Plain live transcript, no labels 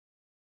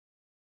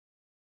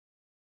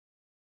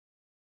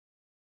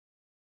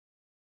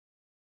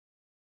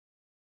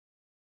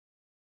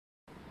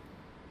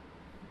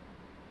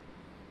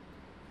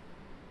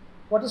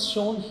What is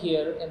shown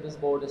here in this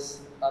board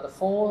is the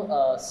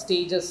four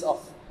stages of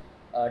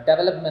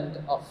development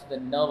of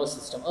the nervous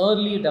system,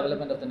 early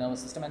development of the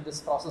nervous system, and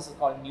this process is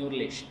called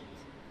neurulation.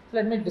 So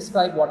let me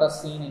describe what are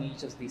seen in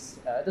each of these.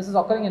 This is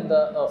occurring in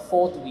the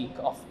fourth week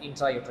of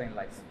intrauterine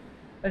life.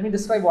 Let me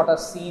describe what are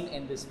seen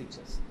in these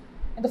pictures.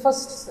 In the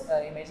first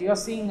image, you are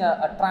seeing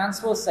a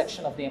transverse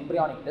section of the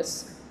embryonic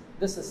disc.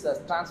 This is the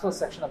transverse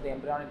section of the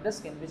embryonic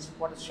disc, in which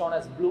what is shown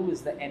as blue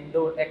is the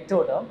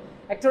ectoderm.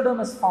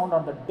 Ectoderm is found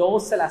on the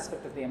dorsal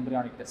aspect of the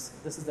embryonic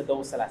disc. This is the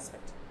dorsal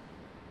aspect.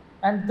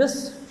 And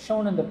this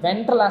shown in the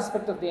ventral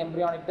aspect of the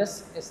embryonic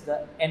disc is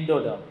the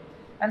endoderm.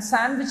 And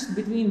sandwiched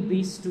between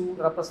these two,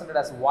 represented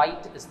as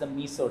white, is the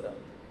mesoderm.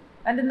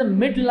 And in the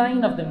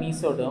midline of the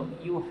mesoderm,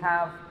 you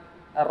have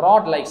a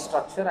rod-like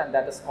structure, and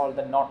that is called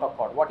the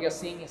notochord. What you are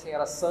seeing is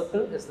here a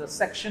circle is the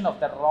section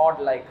of the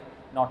rod-like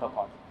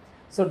notochord.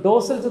 So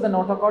dorsal to the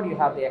notochord you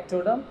have the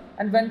ectoderm,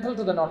 and ventral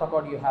to the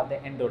notochord you have the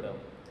endoderm.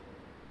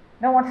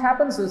 Now what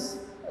happens is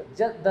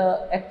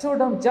the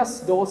ectoderm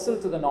just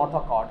dorsal to the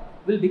notochord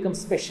will become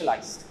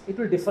specialized. It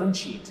will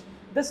differentiate.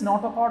 This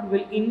notochord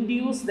will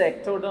induce the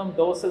ectoderm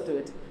dorsal to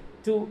it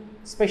to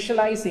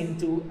specialize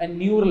into a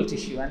neural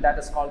tissue, and that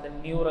is called the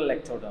neural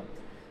ectoderm.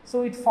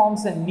 So it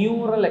forms a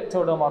neural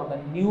ectoderm or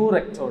the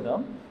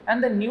neurectoderm,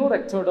 and the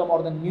neurectoderm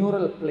or the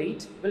neural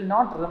plate will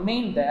not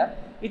remain there.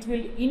 It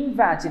will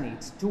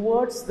invaginate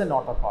towards the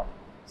notochord.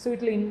 So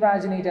it will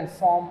invaginate and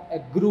form a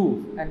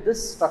groove, and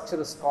this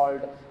structure is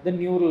called the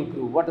neural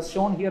groove. What is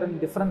shown here in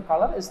different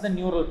color is the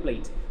neural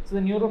plate. So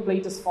the neural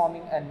plate is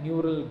forming a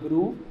neural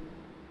groove,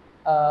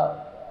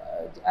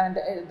 and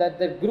that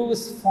the groove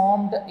is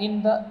formed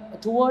in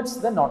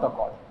towards the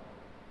notochord.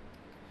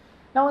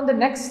 Now in the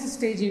next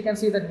stage, you can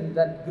see that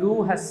the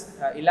groove has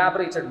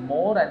elaborated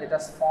more, and it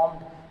has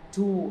formed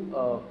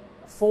two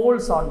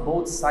folds on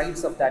both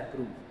sides of that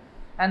groove.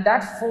 And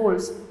that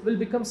folds will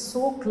become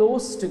so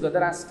close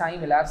together as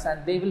time elapses,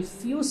 and they will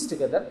fuse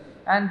together,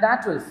 and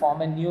that will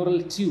form a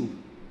neural tube.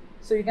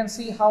 So you can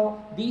see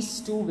how these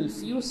two will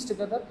fuse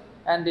together,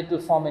 and it will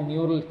form a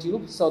neural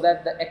tube, so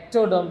that the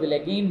ectoderm will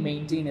again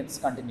maintain its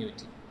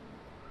continuity.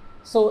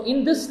 So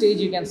in this stage,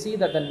 you can see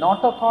that the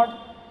notochord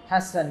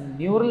has a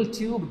neural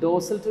tube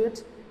dorsal to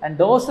it, and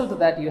dorsal to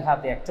that you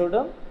have the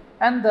ectoderm,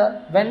 and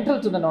the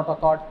ventral to the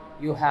notochord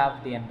you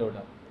have the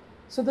endoderm.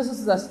 So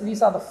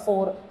these are the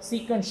four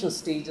sequential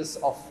stages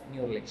of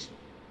neurulation.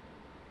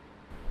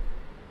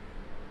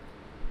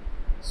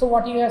 So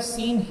what you have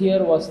seen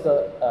here was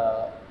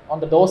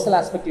on the dorsal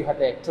aspect you have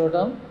the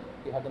ectoderm,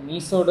 you have the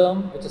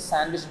mesoderm, which is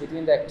sandwiched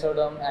between the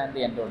ectoderm and the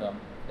endoderm.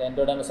 The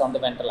endoderm is on the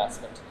ventral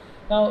aspect.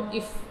 Now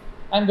if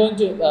I am going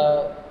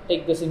to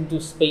take this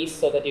into space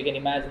so that you can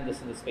imagine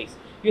this in the space.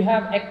 You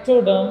have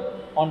ectoderm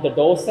on the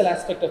dorsal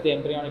aspect of the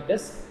embryonic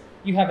disc.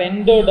 You have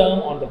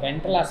endoderm on the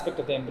ventral aspect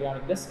of the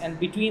embryonic disc, and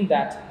between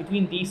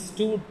these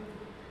two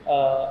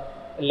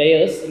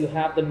layers, you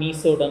have the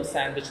mesoderm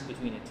sandwiched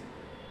between it.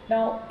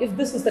 Now, if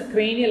this is the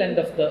cranial end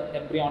of the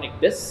embryonic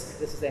disc,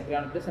 this is the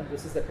embryonic disc, and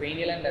this is the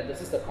cranial end, and this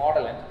is the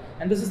caudal end,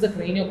 and this is the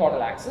craniocaudal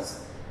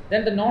axis,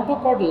 then the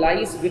notochord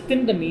lies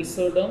within the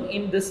mesoderm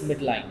in this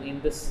midline, in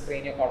this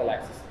craniocaudal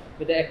axis,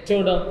 with the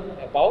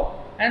ectoderm above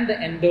and the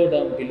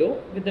endoderm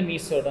below, with the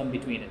mesoderm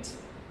between it.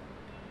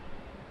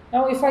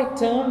 Now, if I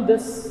turn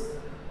this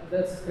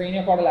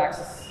craniocaudal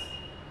axis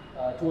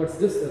towards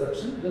this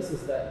direction, this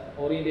is the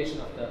orientation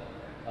of the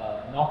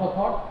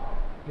notochord.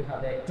 You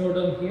have the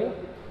ectoderm here,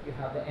 you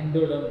have the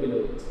endoderm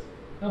below it.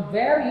 Now,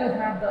 where you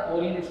have the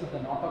orientation of the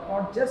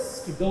notochord,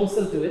 just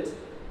dorsal to it,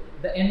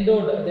 the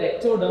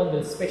ectoderm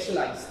will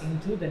specialize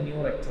into the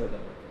neurectoderm.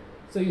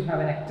 So you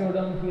have an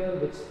ectoderm here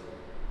which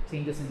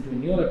changes into a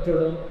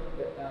neurectoderm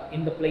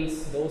in the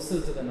place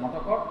dorsal to the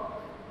notochord,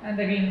 and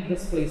again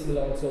this place will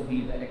also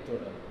be the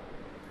ectoderm.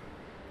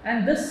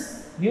 And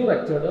this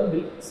neurectoderm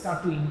will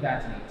start to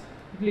invaginate.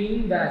 It will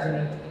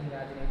invaginate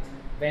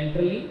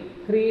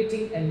ventrally,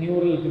 creating a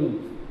neural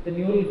groove. The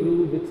neural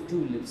groove with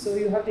two lips. So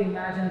you have to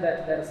imagine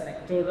that there is an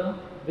ectoderm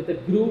with a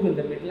groove in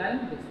the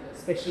midline with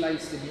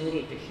specialized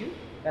neural tissue.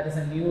 That is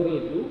a neural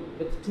groove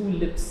with two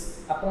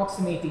lips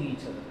approximating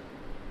each other.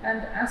 And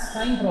as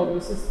time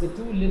progresses, the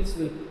two lips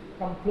will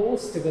come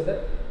close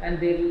together and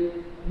they will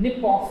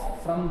nip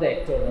off from the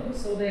ectoderm.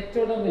 So the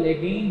ectoderm will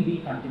again be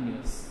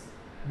continuous,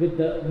 with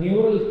the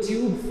neural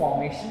tube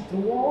formation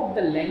throughout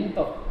the length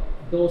of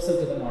dorsal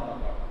to the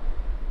notochord.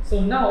 So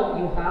now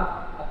you have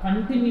a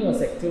continuous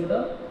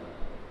ectoderm,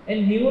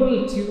 a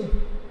neural tube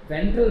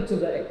ventral to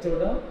the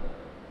ectoderm,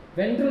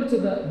 ventral to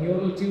the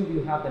neural tube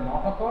you have the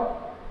notochord,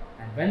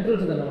 and ventral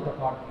to the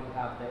notochord you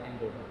have the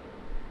endoderm.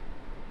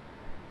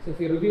 So if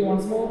you review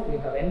once more, you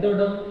have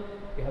endoderm,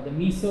 you have the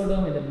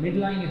mesoderm, in the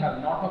midline you have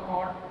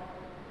notochord,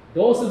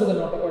 dorsal to the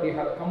notochord you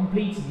have a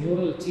complete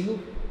neural tube,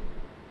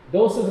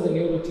 dorsal to the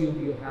neural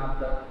tube you have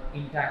the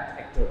intact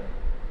ectoderm.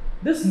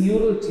 This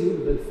neural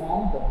tube will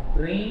form the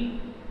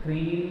brain,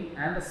 cranial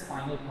and the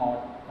spinal cord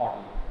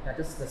caudal, that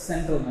is the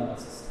central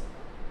nervous system.